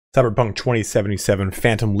Cyberpunk 2077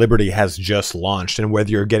 Phantom Liberty has just launched, and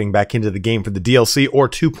whether you're getting back into the game for the DLC or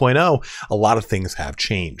 2.0, a lot of things have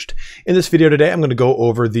changed. In this video today, I'm going to go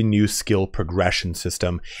over the new skill progression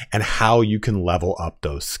system and how you can level up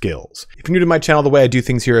those skills. If you're new to my channel, the way I do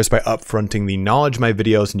things here is by upfronting the knowledge of my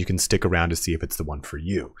videos, and you can stick around to see if it's the one for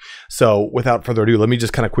you. So without further ado, let me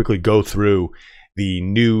just kind of quickly go through the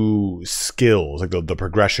new skills, like the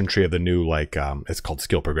progression tree of the new, it's called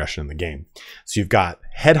skill progression in the game. So you've got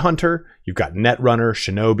Headhunter, you've got Netrunner,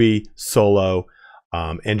 Shinobi, Solo,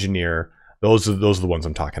 Engineer. Those are the ones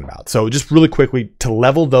I'm talking about. So just really quickly, to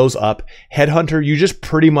level those up, Headhunter, you just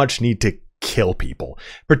pretty much need to kill people,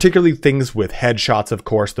 particularly things with headshots. Of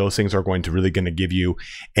course, those things are going to give you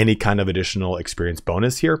any kind of additional experience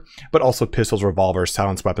bonus here, but also pistols, revolvers,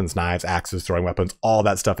 silenced weapons, knives, axes, throwing weapons, all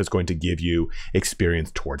that stuff is going to give you experience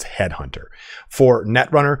towards Headhunter. For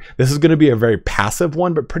Netrunner, this is going to be a very passive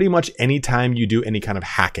one, but pretty much anytime you do any kind of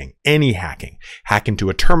hacking, hack into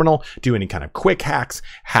a terminal, do any kind of quick hacks,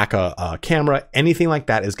 hack a camera, anything like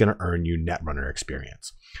that is going to earn you Netrunner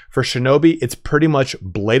experience. For Shinobi, it's pretty much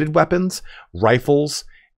bladed weapons, rifles,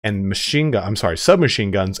 and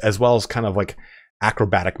submachine guns, as well as kind of like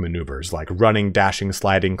acrobatic maneuvers like running, dashing,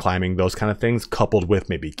 sliding, climbing, those kind of things, coupled with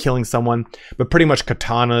maybe killing someone. But pretty much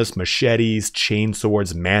katanas, machetes,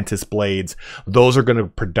 chainswords, mantis blades, those are going to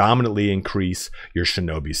predominantly increase your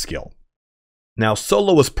Shinobi skill. Now,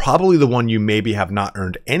 Solo was probably the one you maybe have not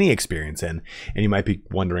earned any experience in, and you might be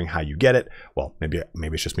wondering how you get it. Well, maybe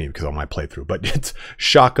it's just me because of my playthrough, but it's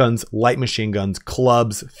shotguns, light machine guns,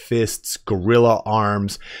 clubs, fists, gorilla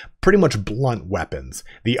arms, pretty much blunt weapons.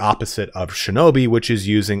 The opposite of Shinobi, which is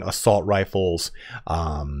using assault rifles,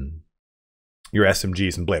 your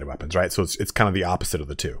SMGs and bladed weapons, right? So it's kind of the opposite of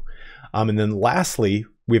the two. And then lastly,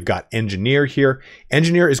 we've got Engineer here.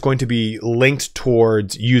 Engineer is going to be linked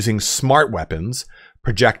towards using smart weapons,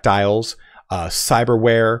 projectiles,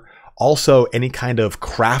 cyberware, also any kind of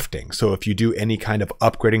crafting. So if you do any kind of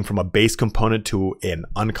upgrading from a base component to an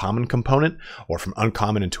uncommon component, or from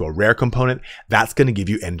uncommon into a rare component, that's going to give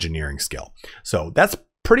you engineering skill. So that's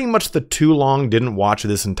pretty much the too long didn't watch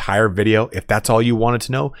this entire video. If that's all you wanted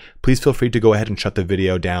to know, please feel free to go ahead and shut the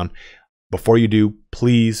video down. Before you do,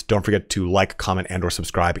 please don't forget to like, comment, and or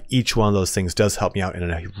subscribe. Each one of those things does help me out in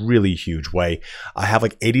a really huge way. I have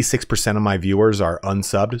like 86% of my viewers are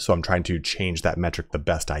unsubbed, so I'm trying to change that metric the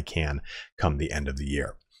best I can come the end of the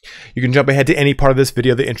year. You can jump ahead to any part of this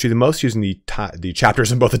video that interests you the most using the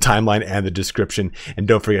chapters in both the timeline and the description. And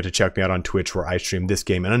don't forget to check me out on Twitch, where I stream this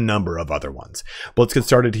game and a number of other ones. But let's get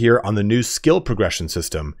started here on the new skill progression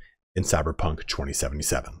system in Cyberpunk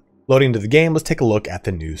 2077. Loading into the game, let's take a look at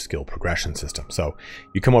the new skill progression system. So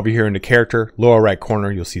you come over here into character, lower right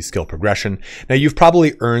corner, you'll see skill progression. Now you've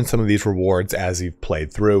probably earned some of these rewards as you've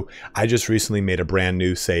played through. I just recently made a brand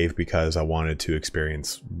new save because I wanted to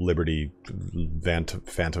experience Liberty,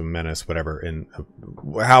 Phantom Menace, whatever, and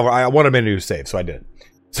however I wanted to make a new save, so I did.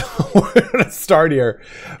 So we're going to start here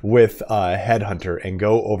with Headhunter and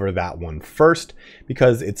go over that one first,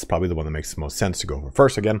 because it's probably the one that makes the most sense to go over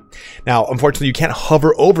first again. Now, unfortunately, you can't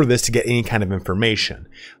hover over this to get any kind of information.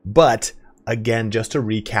 But again, just to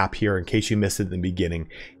recap here, in case you missed it in the beginning,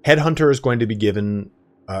 Headhunter is going to be given,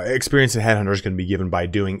 experience in Headhunter is going to be given by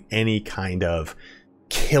doing any kind of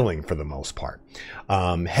killing for the most part.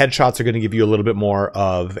 Headshots are going to give you a little bit more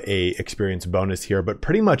of a experience bonus here, but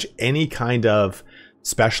pretty much any kind of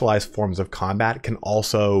specialized forms of combat can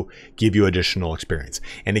also give you additional experience.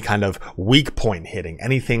 Any kind of weak point hitting,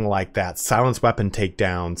 anything like that, silenced weapon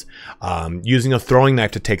takedowns, using a throwing knife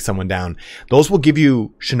to take someone down, those will give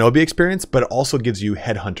you Shinobi experience, but it also gives you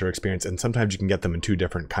Headhunter experience, and sometimes you can get them in two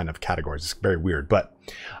different kind of categories. It's very weird, but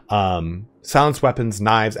silenced weapons,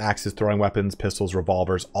 knives, axes, throwing weapons, pistols,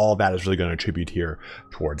 revolvers, all that is really going to attribute here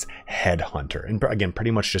towards Headhunter, and again, pretty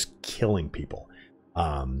much just killing people.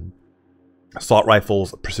 Assault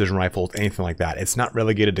rifles, precision rifles, anything like that. It's not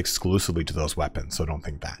relegated exclusively to those weapons, so don't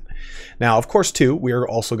think that. Now, of course, too, we are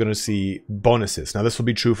also going to see bonuses. Now, this will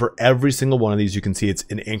be true for every single one of these. You can see it's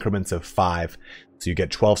in increments of 5. So you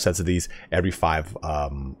get 12 sets of these. Every 5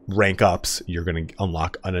 rank ups, you're going to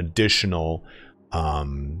unlock an additional,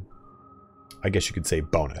 I guess you could say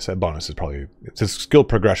bonus. A bonus is probably, it's a skill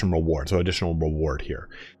progression reward, so additional reward here.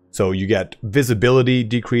 So you get visibility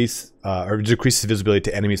decrease, or decreases visibility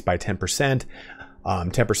to enemies by 10%, 10%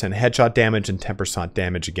 headshot damage, and 10%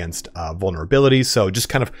 damage against vulnerabilities. So just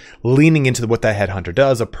kind of leaning into what that Headhunter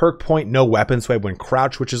does. A perk point, no weapon sway when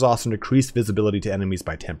crouched, which is awesome. Decreased visibility to enemies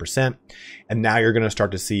by 10%. And now you're going to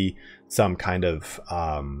start to see some kind of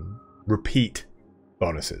repeat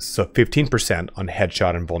bonuses. So 15% on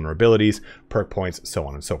headshot and vulnerabilities, perk points, so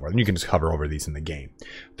on and so forth. And you can just hover over these in the game.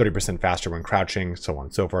 30% faster when crouching, so on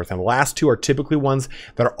and so forth. And the last two are typically ones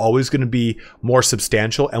that are always going to be more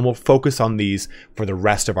substantial, and we'll focus on these for the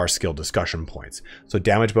rest of our skill discussion points. So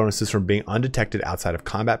damage bonuses from being undetected outside of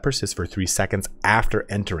combat persist for 3 seconds after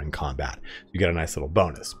entering combat. You get a nice little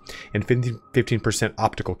bonus. And 15%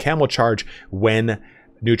 optical camo charge when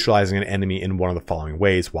neutralizing an enemy in one of the following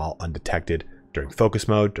ways while undetected: during focus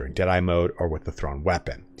mode, during Deadeye mode, or with the thrown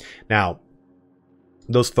weapon. Now,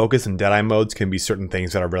 those focus and Deadeye modes can be certain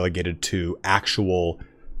things that are relegated to actual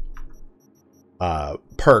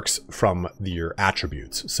perks from your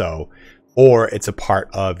attributes. So, or it's a part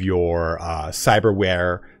of your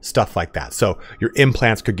cyberware, stuff like that. So your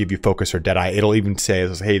implants could give you focus or Deadeye. It'll even say,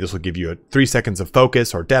 hey, this will give you 3 seconds of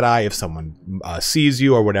focus or Deadeye if someone sees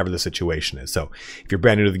you, or whatever the situation is. So if you're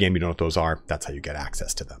brand new to the game, you don't know what those are, that's how you get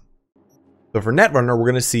access to them. So for Netrunner, we're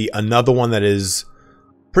going to see another one that is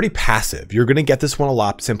pretty passive. You're going to get this one a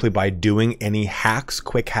lot simply by doing any hacks,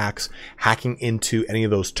 quick hacks, hacking into any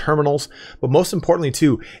of those terminals, but most importantly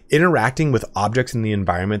too, interacting with objects in the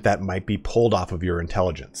environment that might be pulled off of your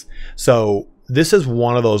intelligence. So this is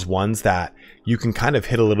one of those ones that you can kind of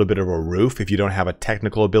hit a little bit of a roof if you don't have a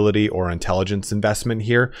technical ability or intelligence investment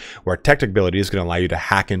here, where technical ability is going to allow you to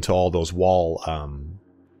hack into all those wall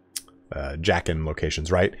jack-in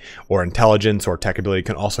locations, right? Or intelligence or tech ability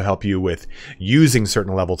can also help you with using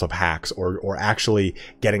certain levels of hacks, or actually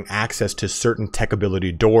getting access to certain tech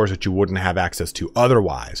ability doors that you wouldn't have access to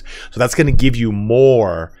otherwise. So that's going to give you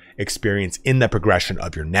more experience in the progression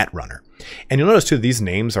of your Netrunner. And you'll notice too, these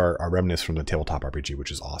names are remnants from the tabletop RPG,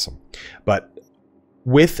 which is awesome. But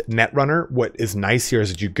with Netrunner, what is nice here is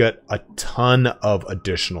that you get a ton of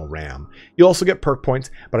additional RAM. You also get perk points,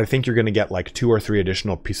 but I think you're going to get like 2 or 3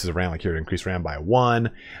 additional pieces of RAM, like here to increase RAM by 1.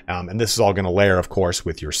 And this is all going to layer, of course,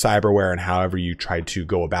 with your cyberware and however you try to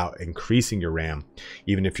go about increasing your RAM,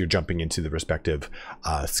 even if you're jumping into the respective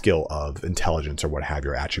skill of intelligence or what have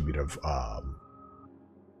your attribute of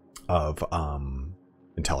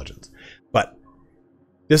intelligence. But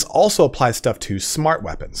this also applies stuff to smart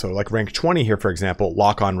weapons. So like rank 20 here, for example,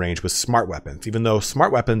 lock on range with smart weapons, even though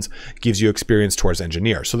smart weapons gives you experience towards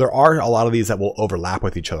engineer. So there are a lot of these that will overlap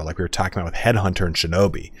with each other, like we were talking about with Headhunter and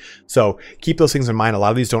Shinobi. So keep those things in mind. A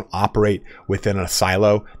lot of these don't operate within a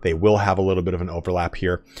silo. They will have a little bit of an overlap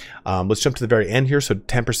here. Let's jump to the very end here. So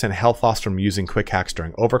 10% health loss from using quick hacks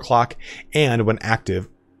during overclock, and when active,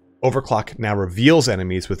 overclock now reveals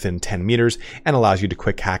enemies within 10 meters and allows you to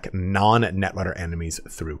quick hack non-Netrunner enemies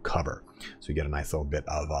through cover. So you get a nice little bit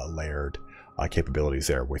of layered capabilities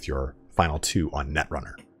there with your final 2 on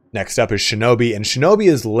Netrunner. Next up is Shinobi, and Shinobi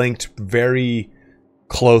is linked very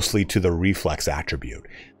closely to the reflex attribute.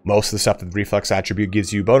 Most of the stuff that the reflex attribute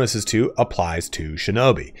gives you bonuses to applies to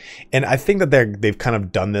Shinobi. And I think that they've kind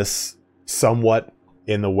of done this somewhat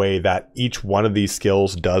in the way that each one of these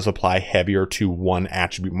skills does apply heavier to one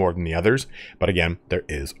attribute more than the others. But again, there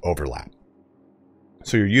is overlap.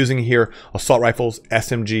 So you're using here assault rifles,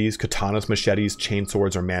 SMGs, katanas, machetes,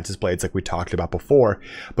 chainswords, or mantis blades like we talked about before,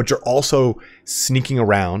 but you're also sneaking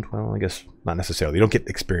around. Well, I guess not necessarily. You don't get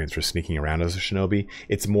experience for sneaking around as a shinobi.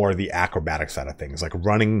 It's more the acrobatic side of things, like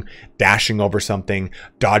running, dashing over something,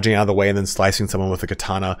 dodging out of the way, and then slicing someone with a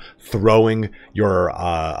katana, throwing your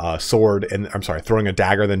sword, and I'm sorry, throwing a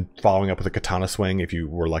dagger, then following up with a katana swing if you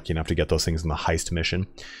were lucky enough to get those things in the heist mission.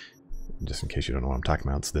 Just in case you don't know what I'm talking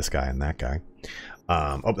about, it's this guy and that guy.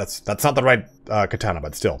 Oh, that's not the right katana,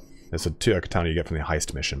 but still, it's a katana you get from the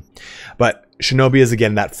heist mission. But Shinobi is,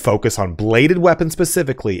 again, that focus on bladed weapons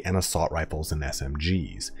specifically, and assault rifles and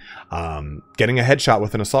SMGs. Getting a headshot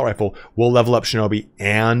with an assault rifle will level up Shinobi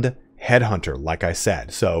and Headhunter, like I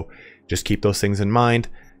said. So just keep those things in mind.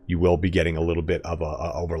 You will be getting a little bit of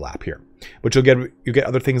a overlap here. But you get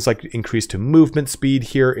other things like increase to movement speed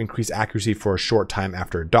here, increased accuracy for a short time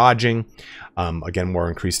after dodging. Again, more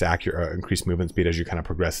increased movement speed as you kind of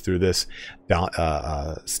progress through this.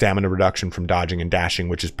 Stamina reduction from dodging and dashing,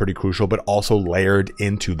 which is pretty crucial, but also layered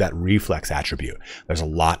into that reflex attribute. There's a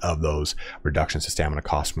lot of those reductions to stamina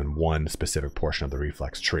cost from one specific portion of the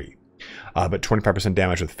reflex tree. But 25%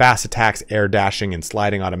 damage with fast attacks, air dashing, and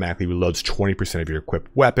sliding automatically reloads 20% of your equipped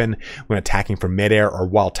weapon. When attacking from midair or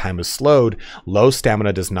while time is slowed, low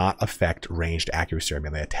stamina does not affect ranged accuracy or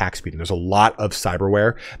melee attack speed. And there's a lot of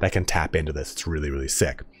cyberware that can tap into this. It's really, really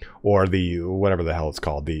sick. Or the, whatever the hell it's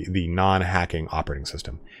called, the non-hacking operating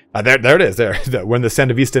system. There it is. There. When the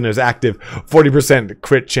Sendavistan is active, 40%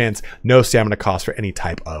 crit chance, no stamina cost for any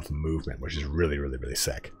type of movement, which is really, really, really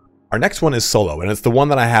sick. Our next one is solo, and it's the one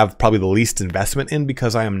that I have probably the least investment in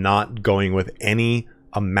because I am not going with any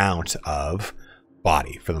amount of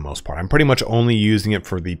body for the most part. I'm pretty much only using it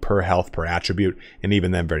for the per health per attribute, and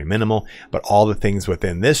even then very minimal, but all the things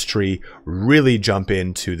within this tree really jump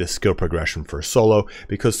into the skill progression for solo,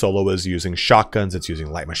 because solo is using shotguns, it's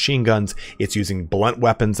using light machine guns, it's using blunt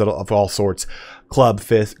weapons of all sorts, clubs,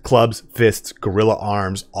 fists, gorilla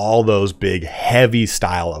arms, all those big heavy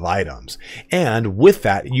style of items. And with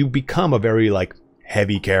that, you become a very like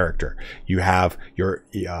heavy character. You have your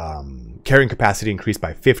carrying capacity increased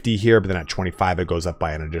by 50 here, but then at 25 it goes up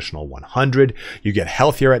by an additional 100. You get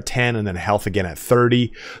health here at 10 and then health again at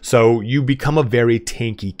 30. So you become a very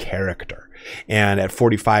tanky character. And at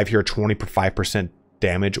 45 here, 25%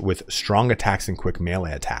 damage with strong attacks and quick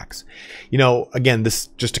melee attacks. You know, again, this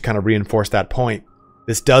just to kind of reinforce that point,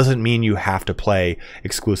 this doesn't mean you have to play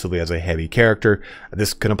exclusively as a heavy character.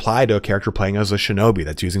 This can apply to a character playing as a Shinobi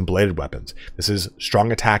that's using bladed weapons. This is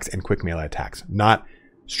strong attacks and quick melee attacks, not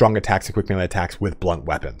strong attacks and quick melee attacks with blunt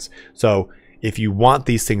weapons. So if you want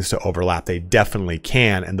these things to overlap, they definitely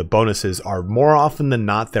can, and the bonuses are more often than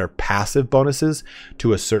not their passive bonuses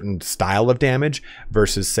to a certain style of damage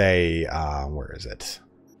versus, say, where is it?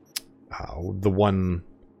 The one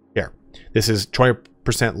here. This is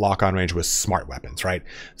 20% lock-on range with smart weapons, right?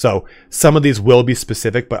 So some of these will be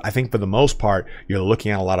specific, but I think for the most part, you're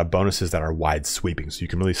looking at a lot of bonuses that are wide sweeping. So you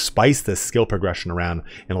can really spice this skill progression around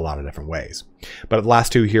in a lot of different ways. But the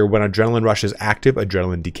last two here, when Adrenaline Rush is active,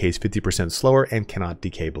 Adrenaline decays 50% slower and cannot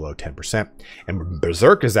decay below 10%. And when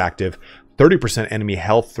Berserk is active, 30% enemy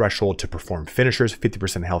health threshold to perform finishers,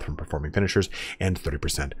 50% health from performing finishers, and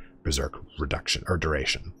 30% Berserk reduction or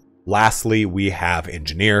duration. Lastly, we have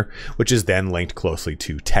Engineer, which is then linked closely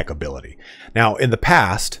to Tech Ability. Now, in the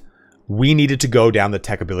past, we needed to go down the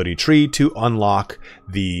Tech Ability tree to unlock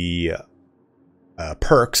the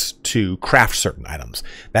perks to craft certain items.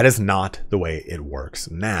 That is not the way it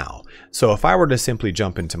works now. So if I were to simply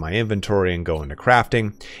jump into my inventory and go into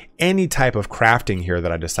crafting, any type of crafting here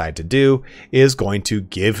that I decide to do is going to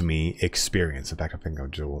give me experience. In fact, I think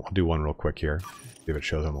I'll do one real quick here. See if it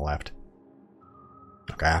shows on the left.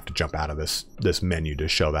 Okay, I have to jump out of this menu to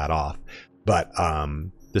show that off. But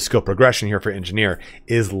the skill progression here for Engineer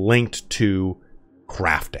is linked to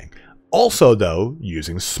crafting. Also, though,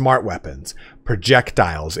 using smart weapons,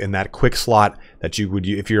 projectiles in that quick slot that you would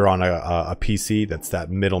use if you're on a PC, that's that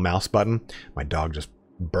middle mouse button. My dog just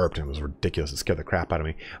burped and it was ridiculous. It scared the crap out of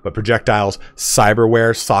me. But projectiles,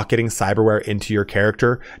 cyberware, socketing cyberware into your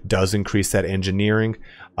character does increase that engineering.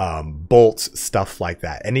 Bolts, stuff like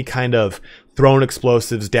that. Any kind of thrown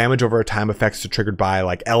explosives, damage over time effects triggered by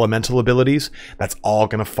like elemental abilities, that's all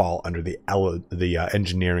going to fall under the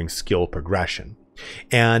engineering skill progression.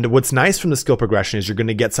 And what's nice from the skill progression is you're going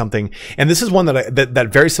to get something, and this is one that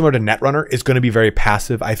very similar to Netrunner is going to be very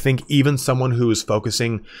passive. I think even someone who is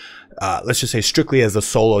focusing, let's just say strictly as a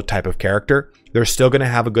solo type of character, they're still going to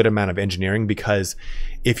have a good amount of engineering, because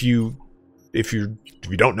if you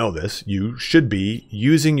don't know this, you should be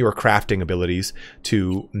using your crafting abilities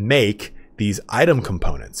to make these item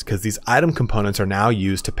components, because these item components are now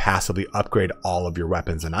used to passively upgrade all of your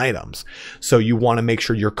weapons and items. So you want to make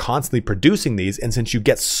sure you're constantly producing these, and since you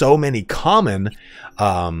get so many common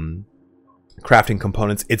crafting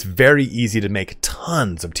components, it's very easy to make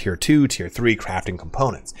tons of tier 2, tier 3 crafting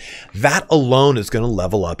components. That alone is going to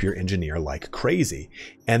level up your engineer like crazy.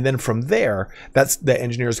 And then from there, the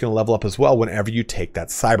engineer is going to level up as well whenever you take that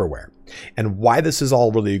cyberware. And why this is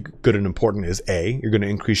all really good and important is A, you're going to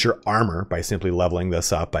increase your armor by simply leveling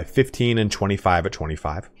this up by 15 and 25 at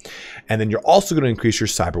 25. And then you're also going to increase your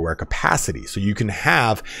cyberware capacity, so you can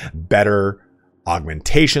have better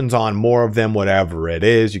augmentations on, more of them, whatever it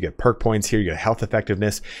is. You get perk points here, you get health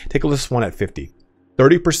effectiveness. Take a look at this one at 50.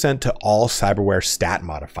 30% to all cyberware stat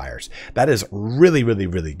modifiers. That is really, really,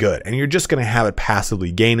 really good. And you're just going to have it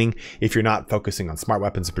passively gaining. If you're not focusing on smart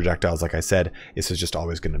weapons and projectiles, like I said, this is just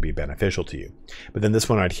always going to be beneficial to you. But then this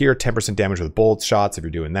one right here, 10% damage with bolt shots. If you're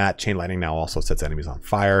doing that, Chain Lightning now also sets enemies on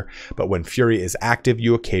fire. But when Fury is active,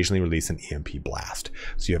 you occasionally release an EMP blast.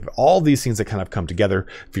 So you have all these things that kind of come together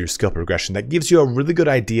for your skill progression. That gives you a really good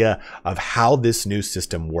idea of how this new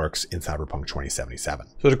system works in Cyberpunk 2077.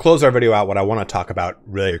 So to close our video out, what I want to talk about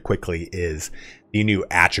really quickly is the new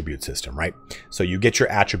attribute system, right? So you get your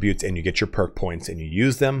attributes and you get your perk points and you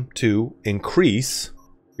use them to increase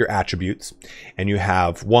your attributes, and you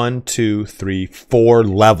have 1, 2, 3, 4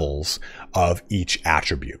 levels of each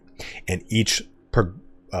attribute, and each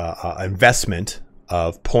investment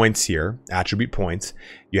of points here, attribute points,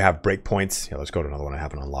 you have break points. Yeah, let's go to another one I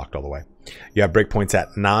haven't unlocked all the way. You have break points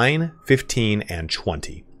at 9, 15, and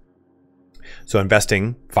 20. So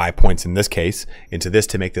investing 5 points in this case into this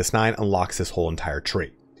to make this 9 unlocks this whole entire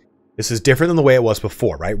tree. This is different than the way it was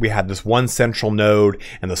before, right? We had this one central node,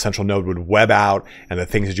 and the central node would web out, and the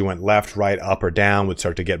things as you went left, right, up, or down would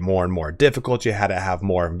start to get more and more difficult. You had to have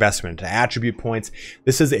more investment into attribute points.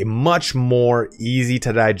 This is a much more easy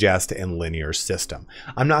to digest and linear system.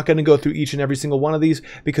 I'm not going to go through each and every single one of these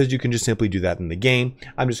because you can just simply do that in the game.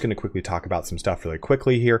 I'm just going to quickly talk about some stuff really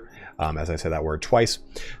quickly here, as I said that word twice.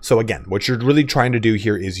 So again, what you're really trying to do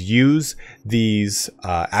here is use these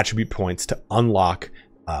attribute points to unlock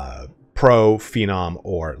Pro, Phenom,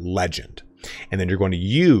 or Legend. And then you're going to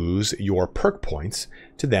use your perk points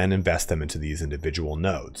to then invest them into these individual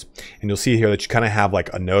nodes. And you'll see here that you kind of have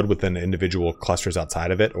like a node within individual clusters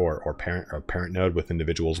outside of it, or parent node with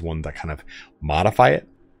individuals, one that kind of modify it,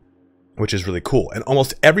 which is really cool. And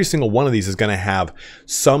almost every single one of these is going to have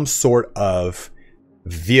some sort of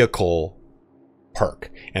vehicle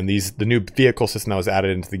perk. And the new vehicle system that was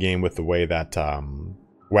added into the game with the way that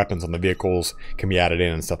weapons on the vehicles can be added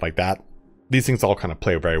in and stuff like that. These things all kind of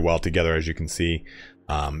play very well together, as you can see.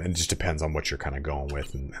 And it just depends on what you're kind of going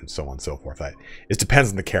with and so on and so forth. It depends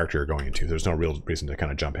on the character you're going into. There's no real reason to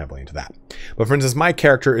kind of jump heavily into that. But for instance, my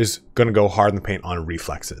character is going to go hard in the paint on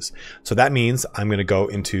reflexes. So that means I'm going to go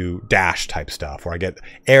into dash type stuff, or I get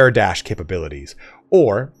air dash capabilities,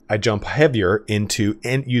 or I jump heavier into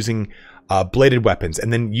using bladed weapons,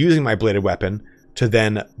 and then using my bladed weapon to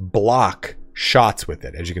then block shots with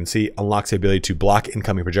it. As you can see, unlocks the ability to block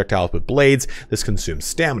incoming projectiles with blades. This consumes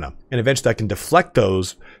stamina, and eventually I can deflect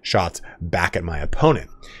those shots back at my opponent.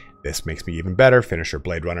 This makes me even better. Finisher,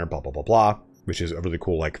 Blade Runner, blah, blah, blah, blah, which is a really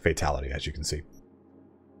cool like fatality, as you can see.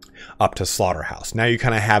 Up to Slaughterhouse. Now you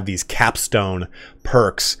kind of have these capstone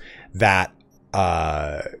perks that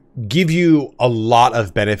give you a lot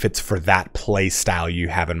of benefits for that play style you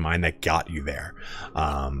have in mind that got you there.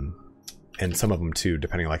 And some of them too,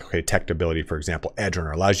 depending on like, okay, tech ability, for example,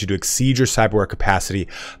 Edgerunner allows you to exceed your cyberware capacity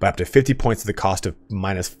by up to 50 points at the cost of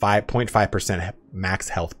minus 5.5% max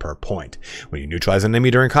health per point. When you neutralize an enemy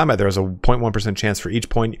during combat, there is a 0.1% chance for each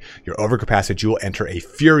point you're overcapacitated, you will enter a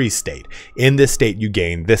fury state. In this state, you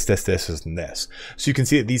gain this, this, this, and this. So you can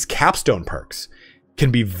see that these capstone perks can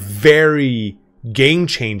be very game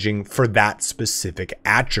changing for that specific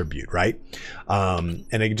attribute, right? And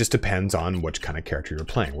it just depends on which kind of character you're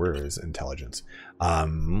playing. Where is intelligence?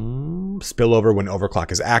 Spillover when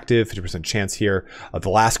overclock is active, 50% chance here. The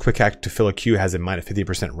last quick hack to fill a queue has a minus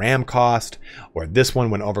 50% RAM cost, or this one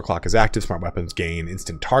when overclock is active, smart weapons gain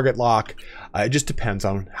instant target lock. It just depends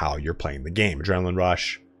on how you're playing the game. Adrenaline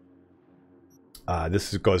rush.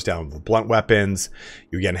 This goes down with blunt weapons.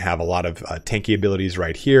 You again have a lot of tanky abilities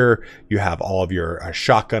right here. You have all of your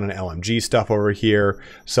shotgun and LMG stuff over here.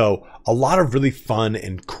 So a lot of really fun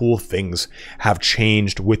and cool things have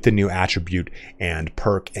changed with the new attribute and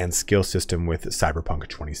perk and skill system with Cyberpunk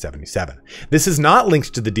 2077. This is not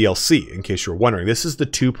linked to the DLC, in case you were wondering. This is the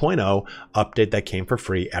 2.0 update that came for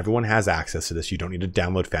free. Everyone has access to this. You don't need to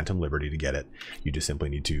download Phantom Liberty to get it. You just simply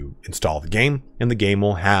need to install the game, and the game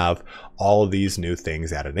will have all of these new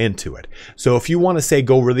things added into it. So if you want to say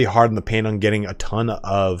go really hard in the paint on getting a ton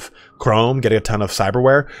of Chrome, getting a ton of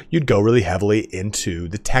cyberware, you'd go really heavily into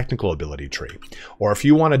the technical ability tree. Or if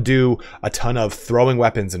you want to do a ton of throwing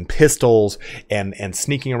weapons and pistols and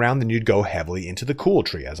sneaking around, then you'd go heavily into the cool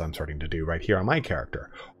tree, as I'm starting to do right here on my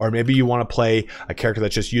character. Or maybe you want to play a character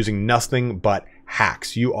that's just using nothing but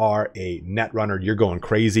hacks. You are a Netrunner, you're going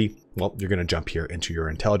crazy. Well, you're going to jump here into your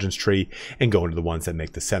intelligence tree and go into the ones that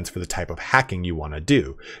make the sense for the type of hacking you want to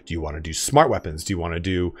do. Do you want to do smart weapons? Do you want to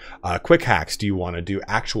do quick hacks? Do you want to do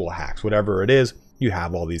actual hacks? Whatever it is, you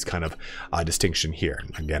have all these kind of distinction here.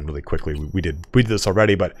 Again, really quickly, we did this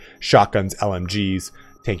already, but shotguns, LMGs,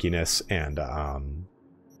 tankiness, and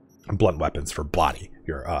blunt weapons for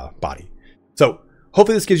your body. So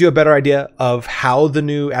hopefully this gives you a better idea of how the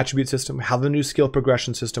new attribute system, how the new skill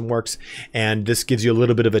progression system works. And this gives you a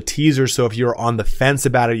little bit of a teaser. So if you're on the fence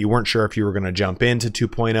about it, you weren't sure if you were going to jump into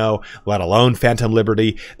 2.0, let alone Phantom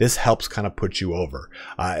Liberty, this helps kind of put you over.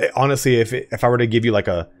 Honestly, if I were to give you like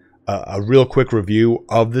a real quick review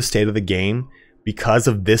of the state of the game, because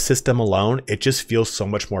of this system alone, it just feels so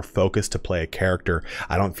much more focused to play a character.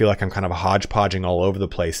 I don't feel like I'm kind of hodgepodging all over the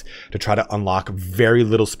place to try to unlock very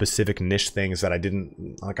little specific niche things that I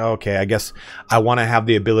didn't like. Oh, okay, I guess I want to have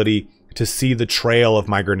the ability to see the trail of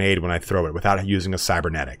my grenade when I throw it without using a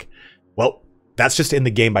cybernetic. Well, that's just in the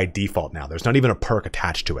game by default now. There's not even a perk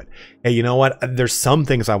attached to it. Hey, you know what? There's some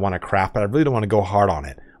things I want to craft, but I really don't want to go hard on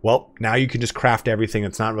it. Well, now you can just craft everything.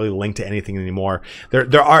 It's not really linked to anything anymore.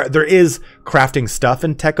 There is crafting stuff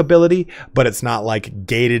in tech ability, but it's not like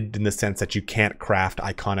gated in the sense that you can't craft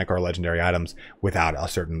iconic or legendary items without a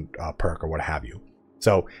certain perk or what have you.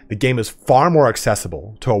 So the game is far more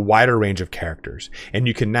accessible to a wider range of characters, and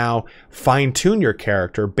you can now fine-tune your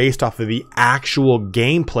character based off of the actual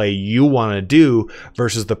gameplay you want to do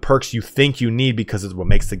versus the perks you think you need because it's what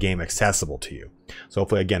makes the game accessible to you. So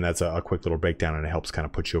hopefully, again, that's a quick little breakdown, and it helps kind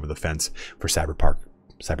of put you over the fence for Cyberpunk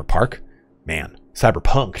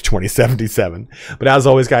 2077. But as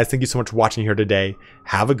always, guys, thank you so much for watching here today.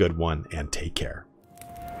 Have a good one, and take care.